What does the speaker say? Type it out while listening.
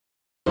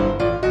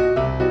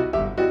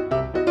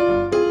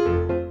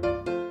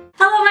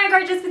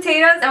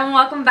kiddos, and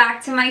welcome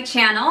back to my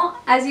channel.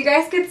 As you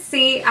guys could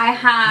see, I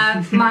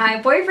have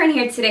my boyfriend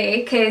here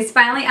today because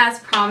finally, as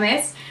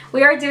promised,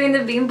 we are doing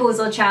the Bean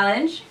Boozled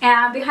challenge.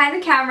 And behind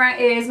the camera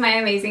is my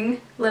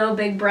amazing little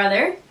big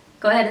brother.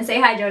 Go ahead and say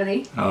hi,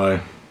 Jordi.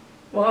 Hi.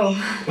 Whoa.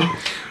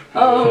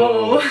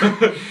 Oh.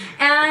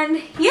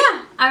 And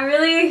yeah, I'm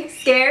really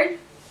scared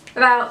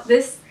about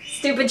this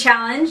stupid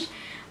challenge.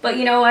 But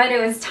you know what?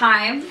 It was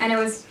time, and it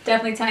was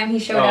definitely time he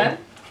showed up.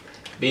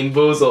 Bean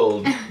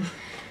Boozled.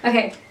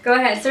 Okay, go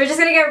ahead. So we're just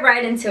gonna get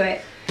right into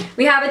it.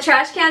 We have a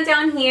trash can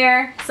down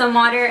here, some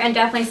water, and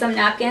definitely some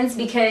napkins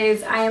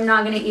because I am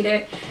not gonna eat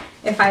it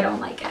if I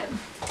don't like it.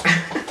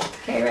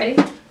 Okay, ready?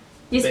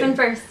 You spin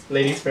first.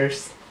 Ladies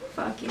first.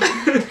 Fuck you.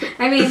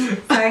 I mean,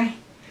 sorry.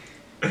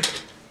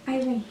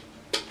 Ivy.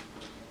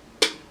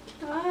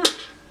 Ah.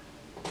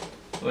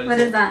 What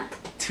is that?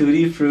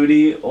 Tutti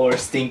Frutti or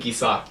Stinky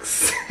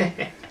Socks.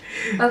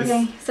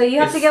 Okay, so you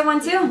have to get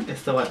one too.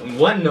 It's the one.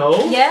 What?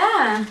 No?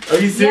 Yeah. Are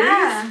you serious?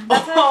 Yeah.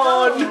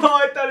 Oh no,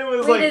 I thought it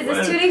was Wait, is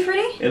this Tutti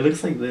Frutti? It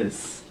looks like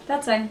this.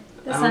 That's one.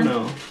 This I one.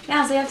 don't know.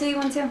 Yeah, so you have to eat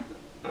one too.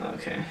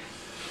 Okay.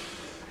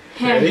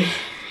 Here. Ready?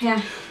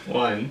 Yeah.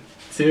 1,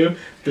 2,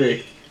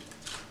 3.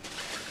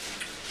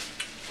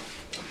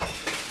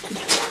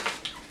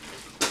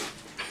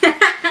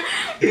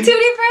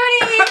 Tutti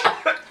Frutti!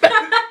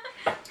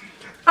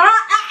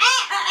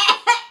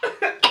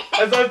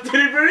 I thought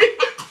Tutti Frutti.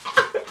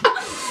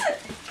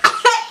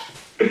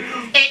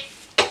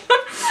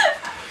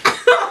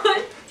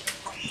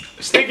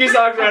 Stinky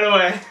Socks right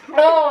away.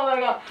 Oh my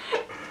god.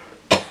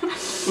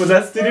 Was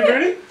that Tutti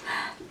Frutti?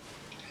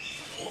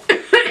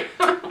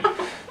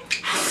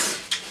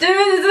 Dude,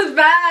 this is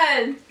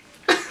bad.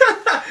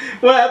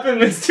 What happened,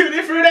 Miss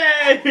Tutti Frutti?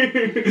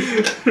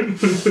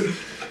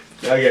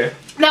 Okay.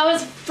 That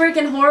was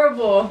freaking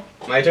horrible.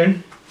 My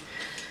turn?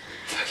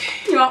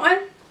 Okay. You want one?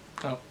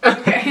 Oh.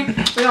 Okay.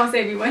 We're gonna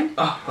save you one.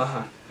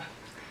 Oh,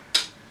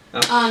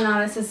 Oh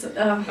no, this is.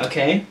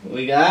 Okay,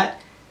 we got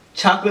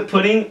chocolate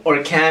pudding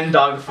or canned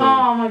dog food.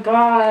 Oh my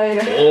god.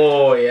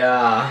 Oh,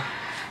 yeah.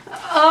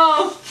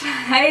 Oh,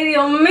 ay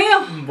Dios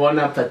mío. Bon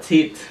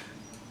appetit.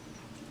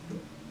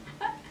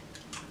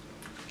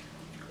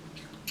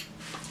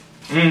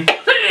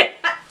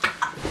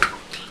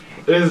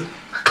 This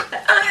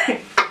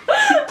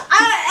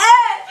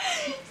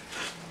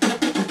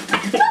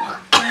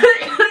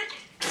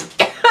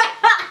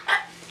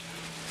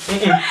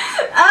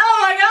Oh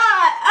my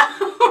god!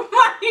 Oh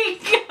my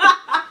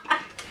god!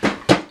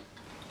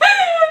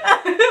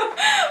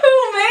 Who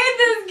made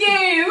this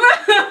game?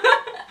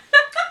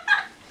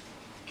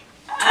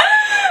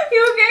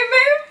 You okay,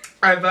 babe?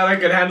 I thought I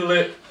could handle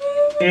it.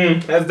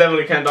 That's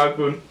definitely canned dog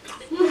food.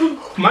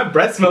 My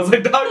breath smells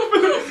like dog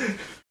food.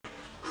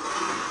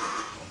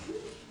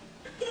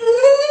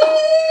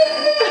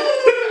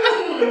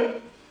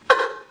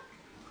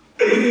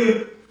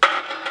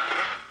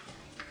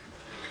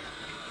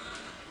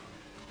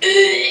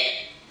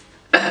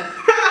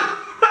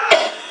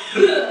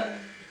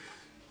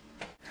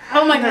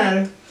 Oh my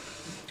god.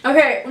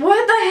 Okay,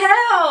 what the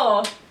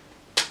hell?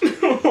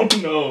 Oh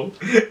no.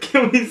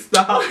 Can we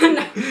stop?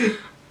 No.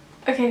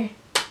 Okay.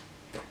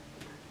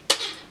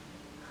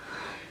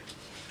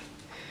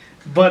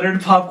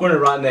 Buttered popcorn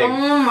and rotten egg.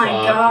 Oh my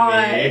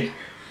god. Me.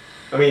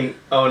 I mean,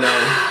 oh no.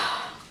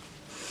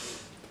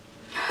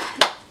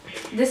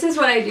 This is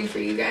what I do for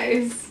you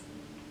guys.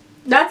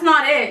 That's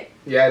not it.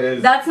 Yeah, it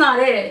is. That's not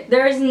it.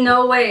 There is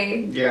no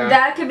way. Yeah.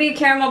 That could be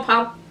caramel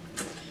pop.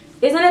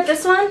 Isn't it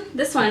this one?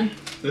 This one.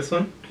 This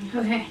one?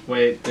 Okay.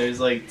 Wait, there's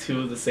like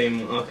two of the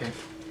same. Okay.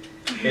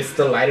 It's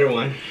the lighter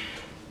one.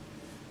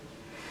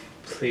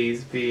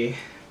 Please be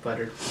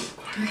buttered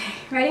popcorn. Okay,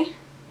 ready?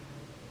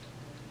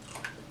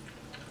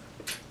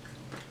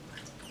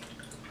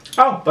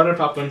 Oh, buttered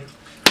popcorn.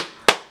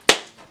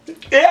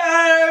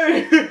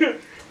 Yay!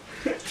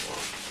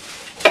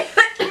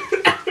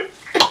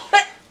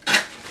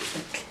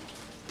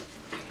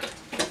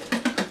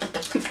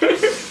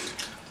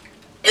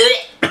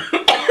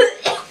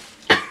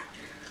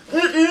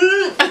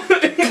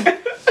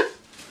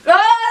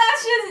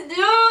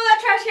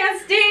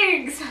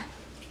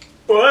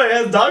 What? It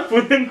has dog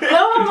food in there.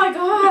 Oh my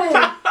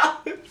god!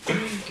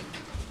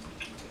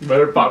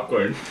 Buttered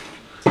popcorn.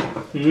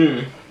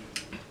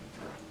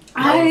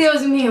 Ay,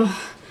 Dios mío.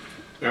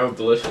 That was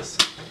delicious.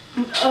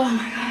 Oh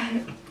my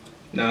god.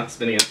 No,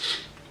 spin again.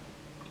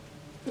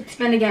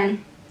 Spin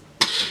again.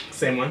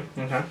 Same one.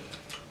 Okay.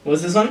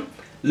 What's this one?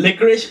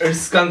 Licorice or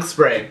skunk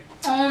spray?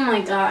 Oh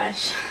my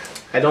gosh.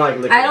 I don't like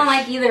licorice. I don't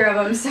like either of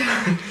them, so.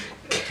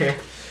 Okay.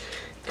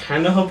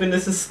 Kinda hoping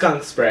this is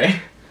skunk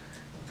spray.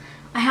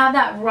 I have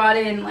that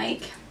rotten,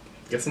 like.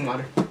 Get some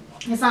water.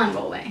 It's not gonna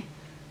go away.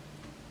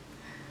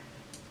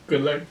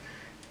 Good luck.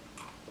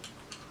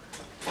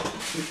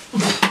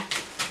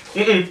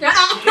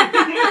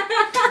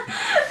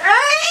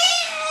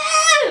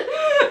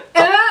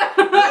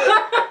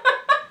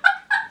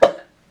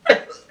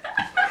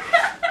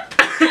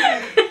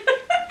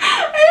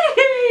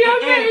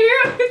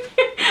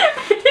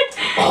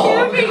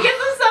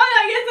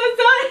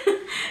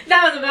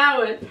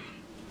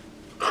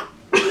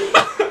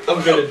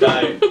 I'm gonna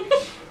die.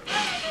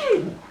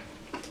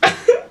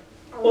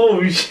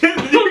 Oh shit!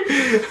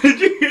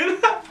 Did you hear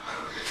that?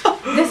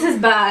 This is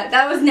bad.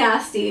 That was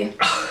nasty.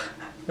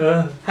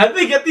 How'd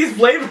they get these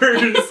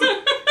flavors?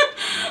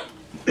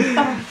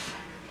 Can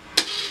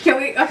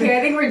we? Okay,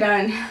 I think we're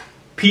done.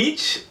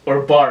 Peach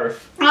or barf?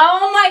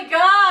 Oh my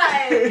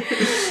god!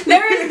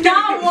 There is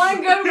not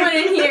one good one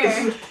in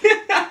here.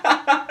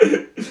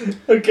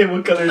 Okay,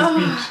 what color is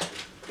peach?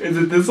 Is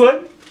it this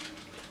one?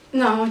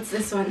 No, it's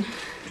this one.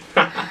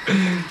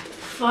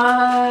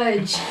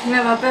 Fudge. Me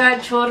va a pegar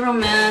chorro,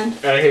 man.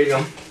 Alright, here you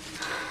go.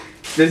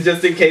 This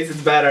just in case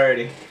it's bad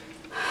already.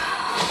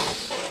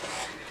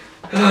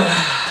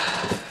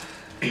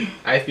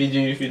 I feed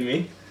you, you feed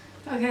me.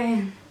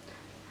 Okay.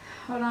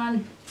 Hold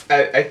on.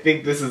 I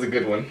think this is a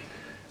good one.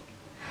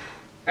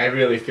 I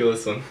really feel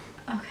this one.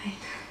 Okay.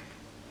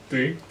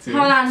 3, 2.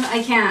 Hold on,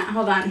 I can't.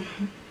 Hold on.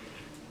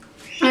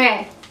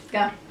 Okay,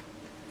 go.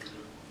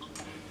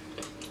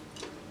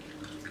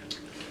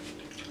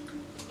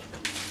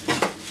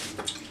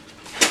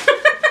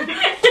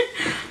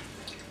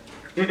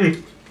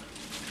 Mm-mm.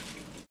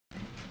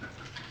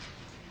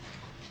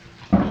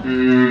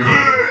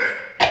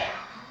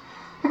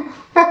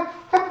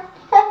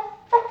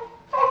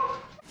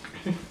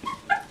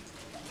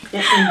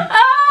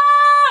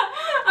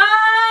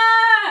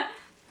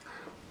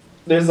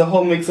 There's a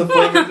whole mix of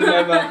flavors in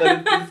my mouth that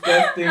is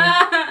disgusting.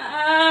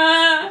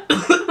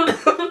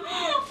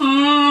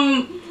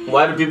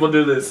 Why do people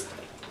do this?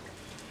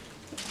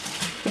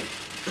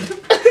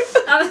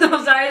 I'm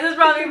so sorry, this is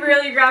probably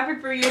really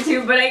graphic for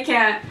YouTube, but I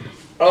can't.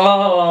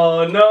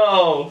 Oh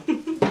no!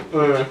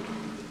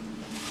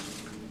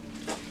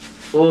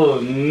 Oh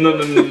no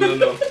no no no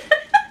no!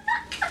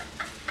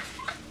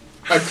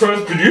 I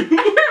trusted you.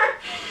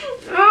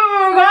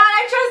 Oh god,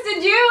 I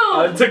trusted you!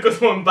 It took us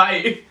one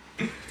bite.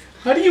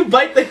 How do you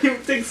bite that you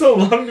take so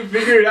long to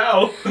figure it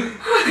out?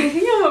 I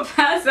think I'm gonna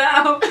pass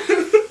out.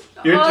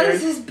 Your turn.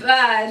 This is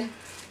bad.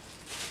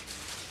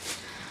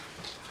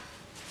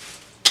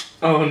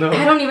 Oh no.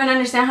 I don't even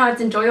understand how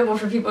it's enjoyable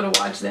for people to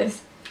watch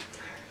this.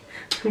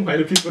 Why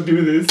do people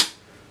do this?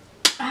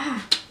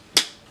 Ah.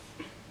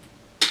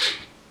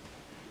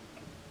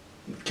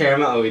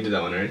 Caramel? Oh, we did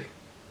that one already.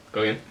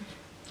 Go again.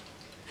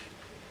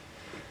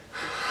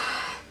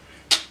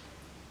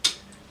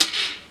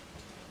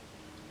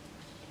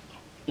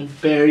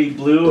 Berry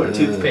blue or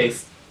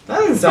toothpaste? That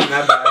doesn't sound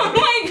that bad. Oh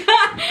my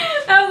god!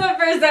 That was the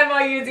first time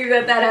on YouTube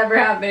that ever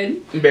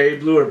happened. Berry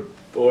blue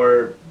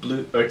or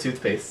blue or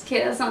toothpaste?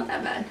 Okay, that's not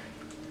that bad.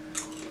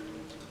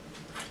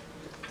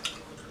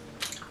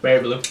 Berry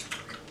blue.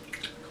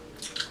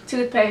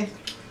 Toothpaste.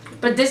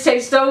 But this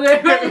tastes so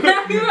good right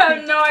now, you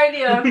have no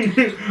idea.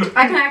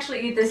 I can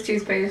actually eat this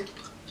toothpaste.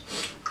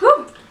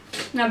 Whew!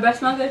 Now, breath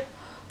smell good?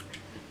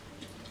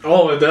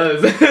 Oh, it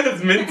does.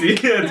 It's minty.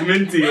 It's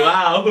minty.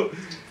 Wow.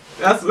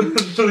 That's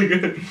really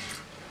good.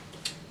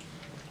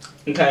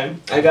 Okay,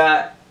 I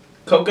got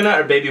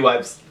coconut or baby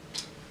wipes.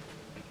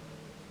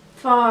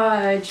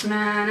 Fudge,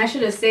 man. I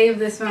should have saved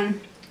this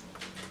one.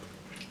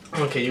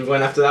 Okay, you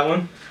going after that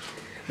one?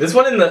 This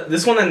one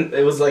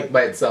it was like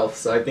by itself,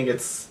 so I think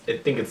it's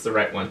the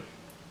right one.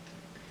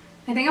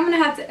 I think I'm gonna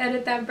have to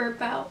edit that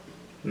burp out.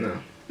 No.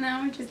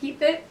 No, just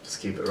keep it.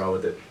 Just keep it raw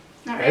with it.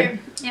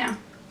 Alright. Yeah.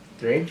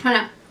 3. Hold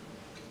on.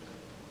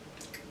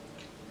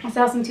 I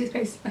still have some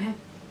toothpaste. Okay.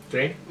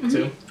 3,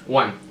 2,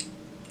 1.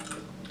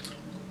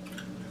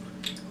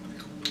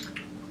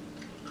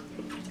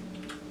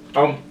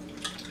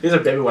 These are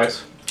baby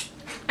wipes.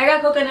 I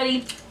got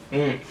coconutty.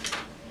 Why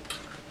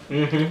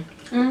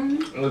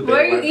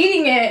are you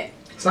eating it?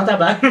 It's not that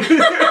bad.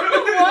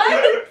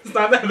 What? It's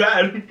not that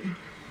bad.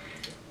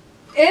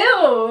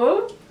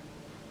 Ew.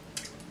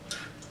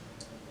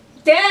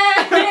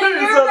 Damn.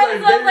 Your breath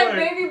smells like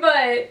baby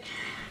butt.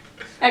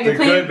 I can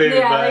clean baby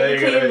butt. Like a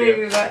clean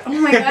baby butt. Oh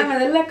my god, me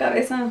duele la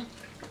cabeza.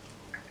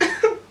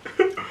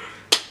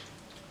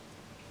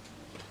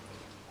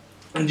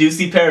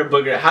 Juicy pear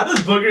booger. How does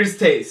boogers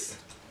taste?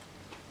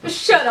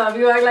 Shut up,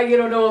 you act like you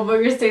don't know what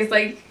boogers taste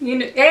like. You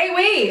know. Hey,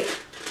 wait!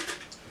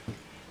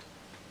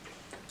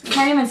 I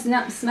can't even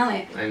smell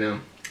it. I know.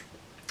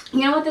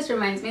 You know what this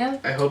reminds me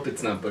of? I hope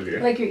it's not booger.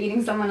 Like you're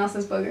eating someone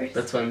else's boogers.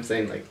 That's what I'm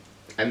saying, like,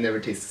 I've never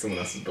tasted someone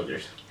else's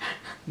boogers.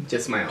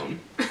 Just my own.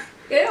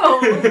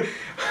 Ew!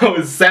 I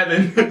was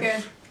 7.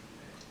 Okay.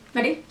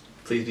 Ready?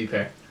 Please be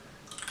pear.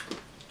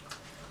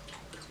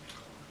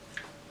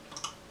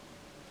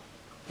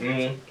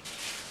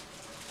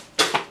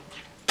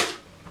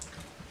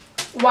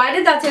 Why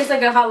did that taste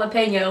like a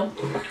jalapeno?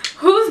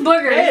 Whose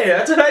boogers? Hey,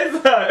 that's what I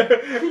thought.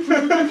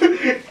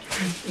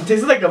 It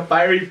tasted like a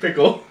fiery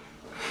pickle.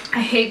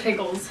 I hate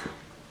pickles.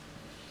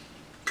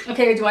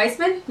 Okay, do I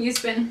spin? You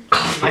spin.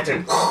 My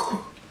turn.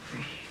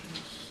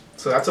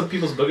 So that's what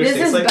people's boogers This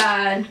taste is like?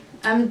 bad.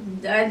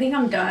 I think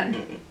I'm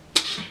done.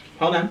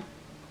 Hold on.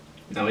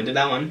 No, we did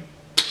that one.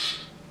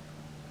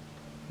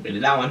 We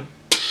did that one.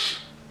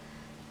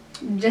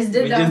 Just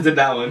did that. We just did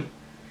that one.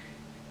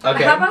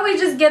 Okay. How about we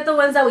just get the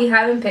ones that we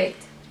haven't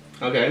picked?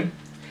 Okay.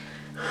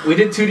 We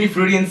did Tutti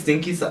Frutti and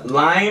Stinky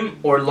Lime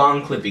or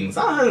long clippings.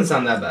 Oh, that doesn't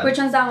sound that bad. Which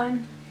one's that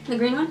one? The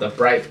green one? The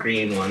bright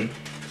green one.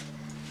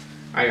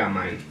 I got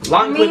mine.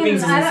 Long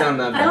clippings doesn't sound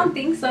that bad. I don't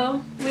think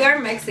so. We are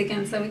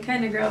Mexican, so we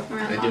kind of grew up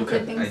around long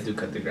clippings. I do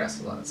cut the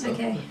grass a lot, so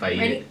okay. If I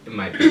eat it, it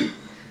might be.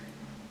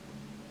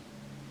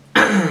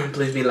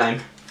 Please be lime.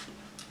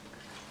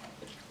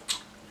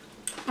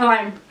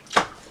 Lime.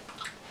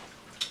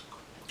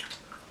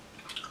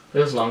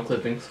 There's long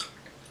clippings.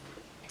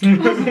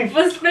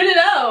 Let's spit it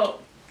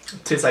out.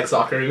 It tastes like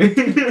soccer to me.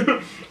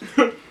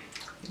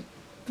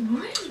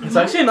 What? It's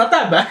actually not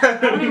that bad.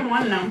 I don't even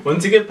want to know.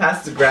 Once you get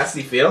past the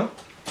grassy feel.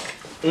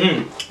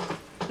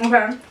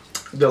 Okay.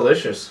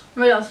 Delicious.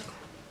 What else?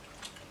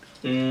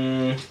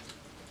 We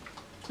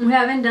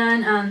haven't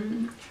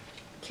done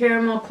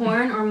caramel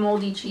corn or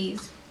moldy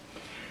cheese.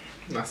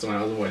 That's the one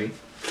I was avoiding.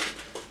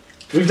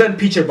 We've done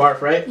peach or barf,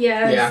 right?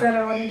 Yeah, I said I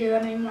don't want to do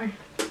that anymore.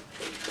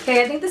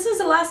 Okay, I think this was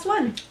the last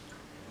one.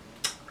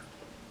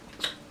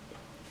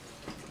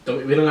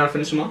 We don't gotta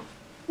finish them all?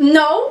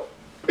 No.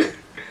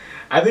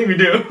 I think we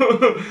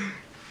do.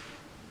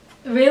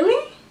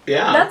 Really?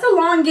 Yeah. That's a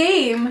long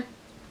game.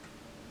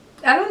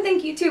 I don't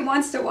think YouTube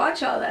wants to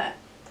watch all that.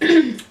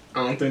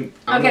 I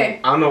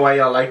don't know why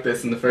y'all like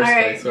this in the first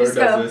place. Whoever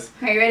does this.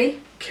 Are you ready?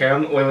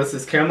 Wait, what's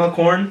this? Caramel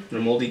corn or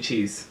moldy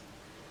cheese?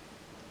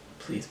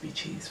 Please be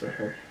cheese for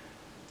her.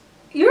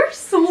 You're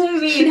so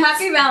mean.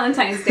 Happy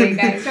Valentine's Day,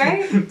 guys,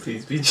 right?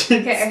 Please be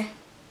cheese. Okay.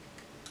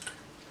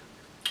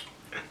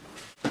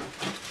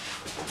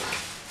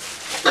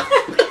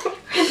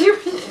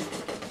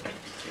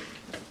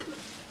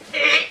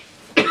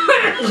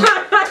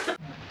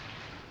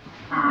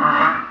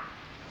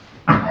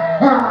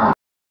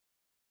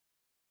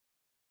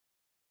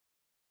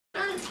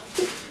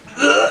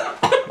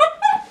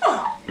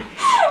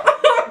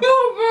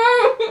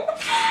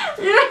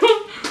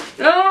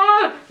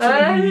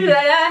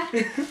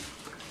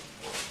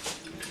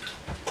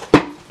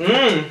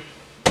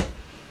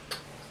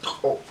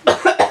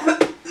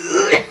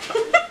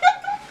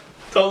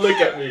 Don't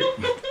look at me.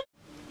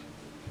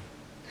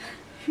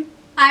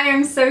 I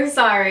am so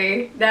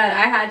sorry that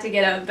I had to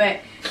get up, but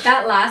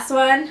that last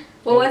one,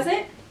 what was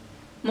it?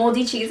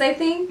 Moldy cheese, I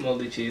think?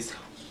 Moldy cheese.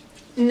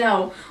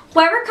 No.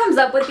 Whoever comes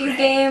up with these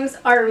games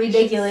are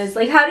ridiculous.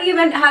 Like, how do you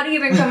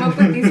even come up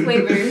with these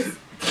flavors?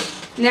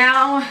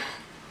 Now,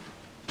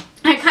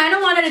 I kind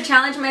of wanted to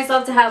challenge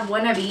myself to have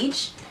one of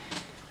each,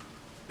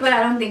 but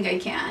I don't think I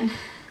can.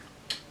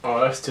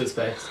 Oh, that's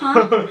toothpaste.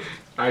 Huh?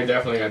 I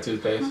definitely got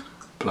toothpaste.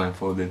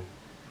 Blindfolded.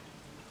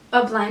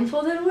 A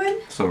blindfolded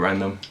one? So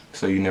random,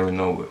 so you never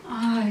know what.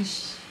 Oh,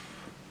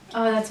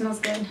 that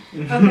smells good.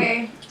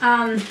 Okay.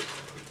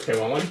 Okay,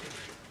 want one?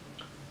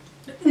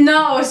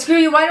 No, screw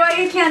you. Why do I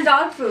get canned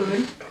dog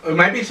food? It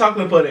might be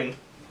chocolate pudding.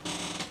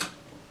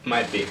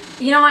 Might be.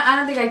 You know what? I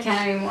don't think I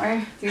can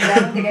anymore. Dude, I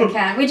don't think I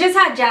can. We just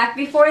had Jack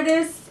before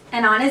this,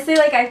 and honestly,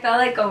 like, I felt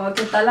like, como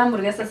que tal la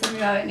hamburguesa se me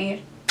iba a venir.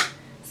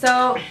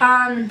 So,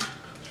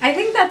 I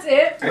think that's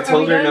it. I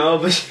told her no,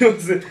 but she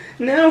wasn't.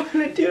 No, I'm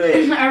gonna do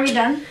it. Are we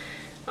done?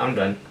 I'm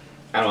done.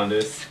 I don't want to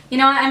do this. You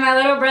know what? And my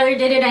little brother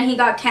did it, and he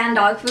got canned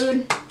dog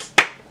food,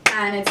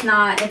 and it's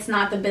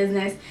not the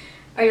business.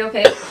 Are you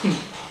okay?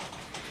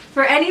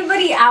 For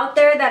anybody out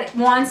there that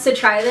wants to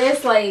try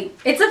this, like,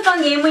 it's a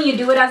fun game when you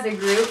do it as a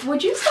group.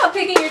 Would you stop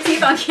picking your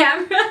teeth on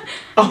camera?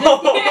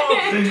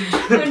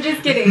 I'm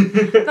just kidding.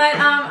 But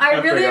I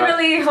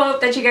really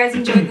hope that you guys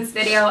enjoyed this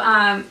video.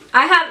 I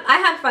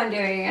had fun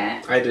doing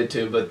it. I did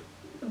too, but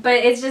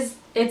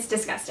it's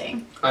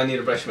disgusting. I need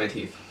to brush my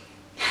teeth.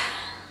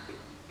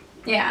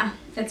 Yeah,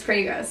 it's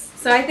pretty gross.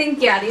 So I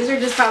think, yeah, these are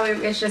just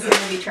it's just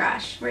gonna be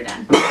trash. We're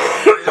done.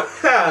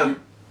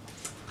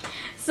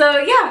 So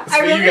yeah, I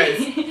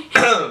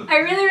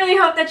really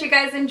hope that you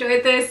guys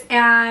enjoyed this,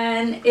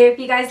 and if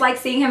you guys like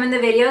seeing him in the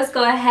videos,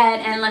 go ahead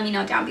and let me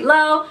know down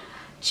below.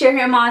 Cheer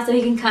him on so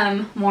he can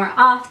come more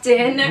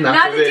often.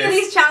 Not to do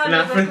these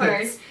challenges, of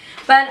course.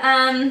 But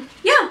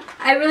yeah,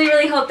 I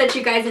really hope that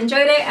you guys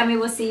enjoyed it, and we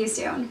will see you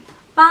soon.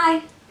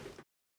 Bye.